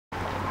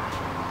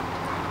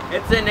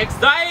It's an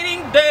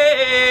exciting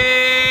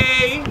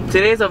day!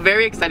 Today is a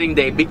very exciting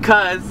day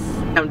because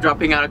I'm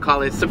dropping out of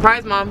college.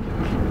 Surprise, Mom!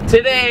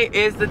 Today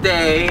is the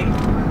day.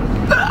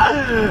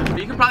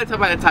 You can probably tell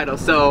by the title.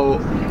 So,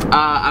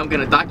 I'm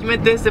gonna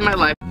document this in my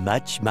life.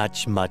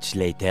 Much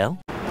later.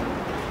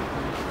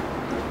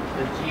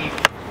 The Jeep.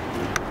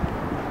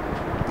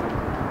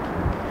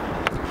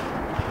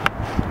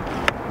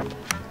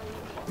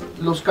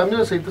 Los cambios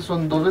de aceite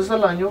son 2 veces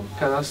al año,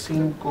 cada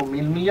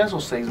 5,000 millas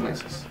o 6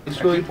 meses.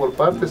 Eso y por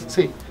partes,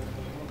 sí.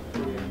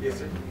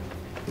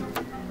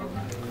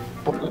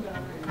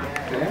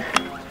 Okay.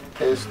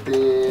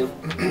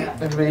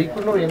 El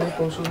vehículo viene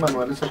con sus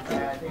manuales aquí.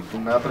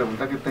 Una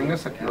pregunta que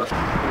tengas aquí vas a...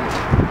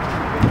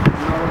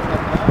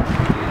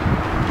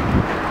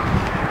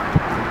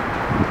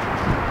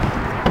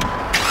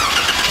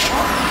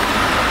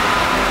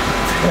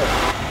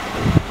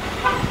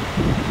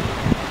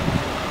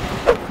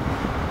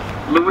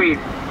 Louis.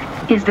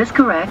 Is this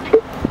correct?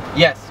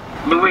 Yes.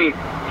 Louis.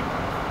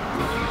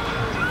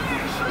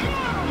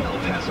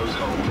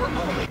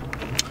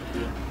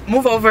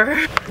 Move over.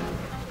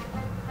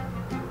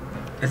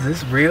 Is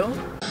this real?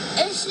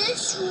 Is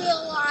this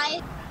real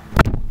life?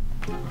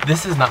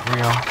 This is not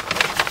real.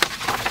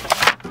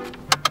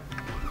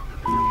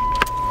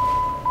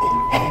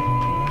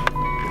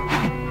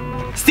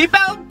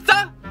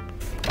 Seatbelt!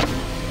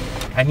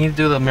 I need to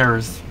do the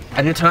mirrors.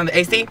 I need to turn on the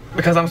AC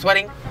because I'm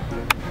sweating.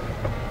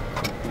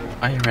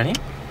 Are you ready?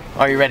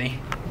 Are you ready?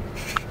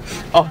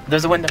 Oh,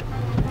 there's a window.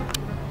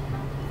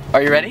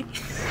 Are you ready?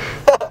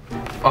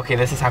 Okay,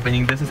 this is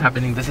happening, this is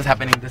happening, this is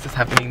happening, this is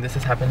happening, this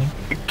is happening.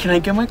 Can I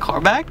get my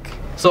car back?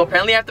 So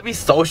apparently I have to be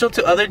social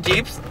to other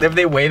Jeeps. If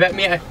they wave at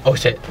me, oh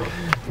shit.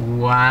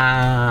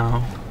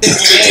 Wow.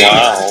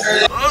 Wow.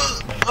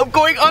 I'm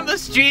going on the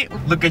street.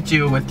 Look at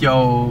you with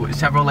your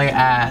Chevrolet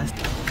ass.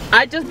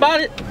 I just bought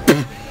it.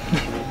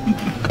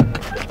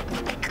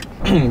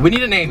 We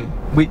need a name.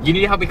 You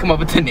need to help me come up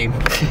with a name.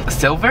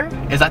 Silver?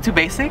 Is that too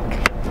basic?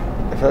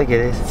 I feel like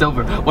it is.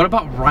 Silver. What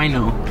about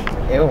Rhino?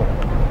 Ew.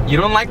 You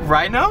don't like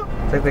Rhino?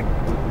 It's like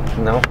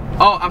no.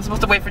 Oh, I'm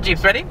supposed to wait for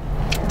Jeeps. Ready?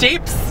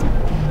 Jeeps?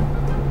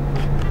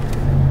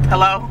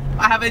 Hello?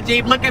 I have a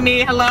Jeep. Look at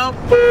me. Hello?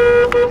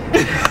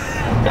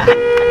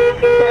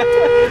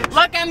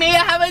 Look at me.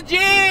 I have a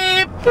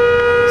Jeep.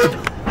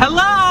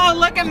 Hello?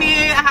 Look at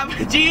me. I have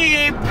a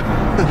Jeep.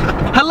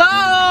 Hello?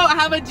 I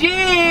have a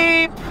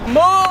Jeep.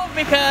 Move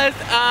because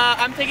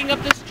I'm taking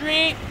up the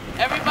street.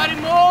 Everybody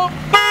move.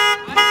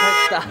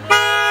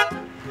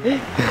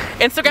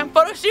 Instagram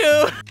photo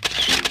shoot.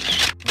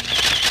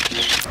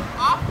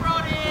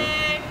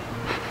 Off-roading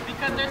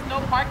because there's no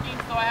parking,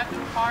 so I have to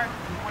park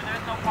where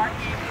there's no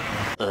parking.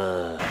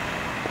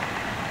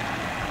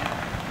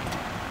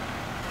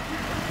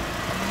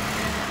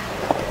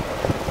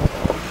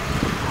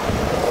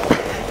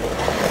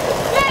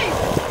 Yay!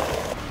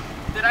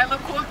 Did I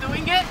look cool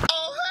doing it?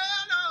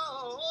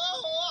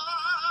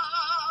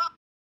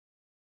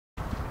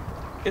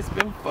 It's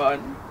been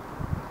fun.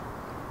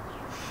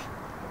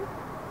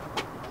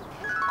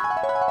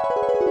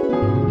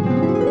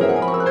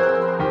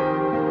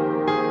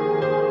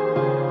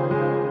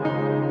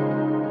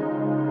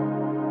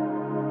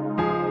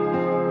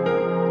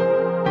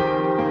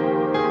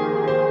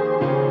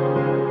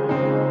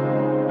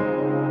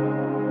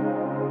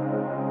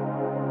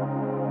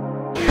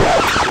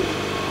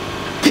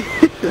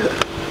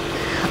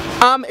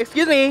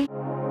 Excuse me.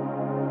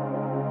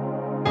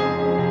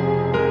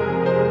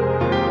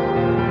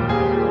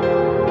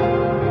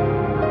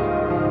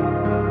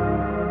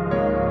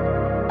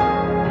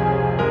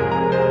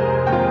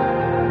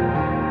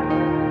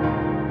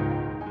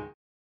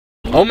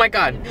 Oh my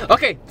god.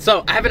 Okay,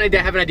 so I have an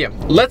idea,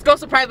 Let's go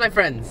surprise my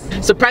friends.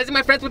 Surprising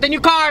my friends with a new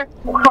car.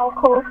 How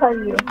close are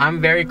you? I'm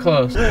very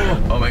close.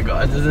 Oh my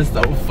god, this is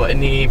so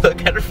funny.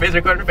 Look at her face,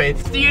 record her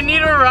face. Do you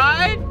need a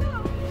ride?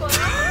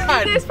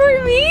 Is this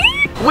for me?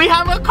 We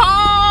have a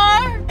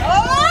car!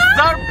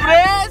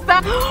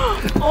 Sorpresa!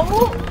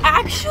 Oh,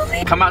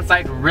 actually? Come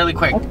outside really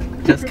quick.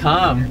 Just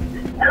come.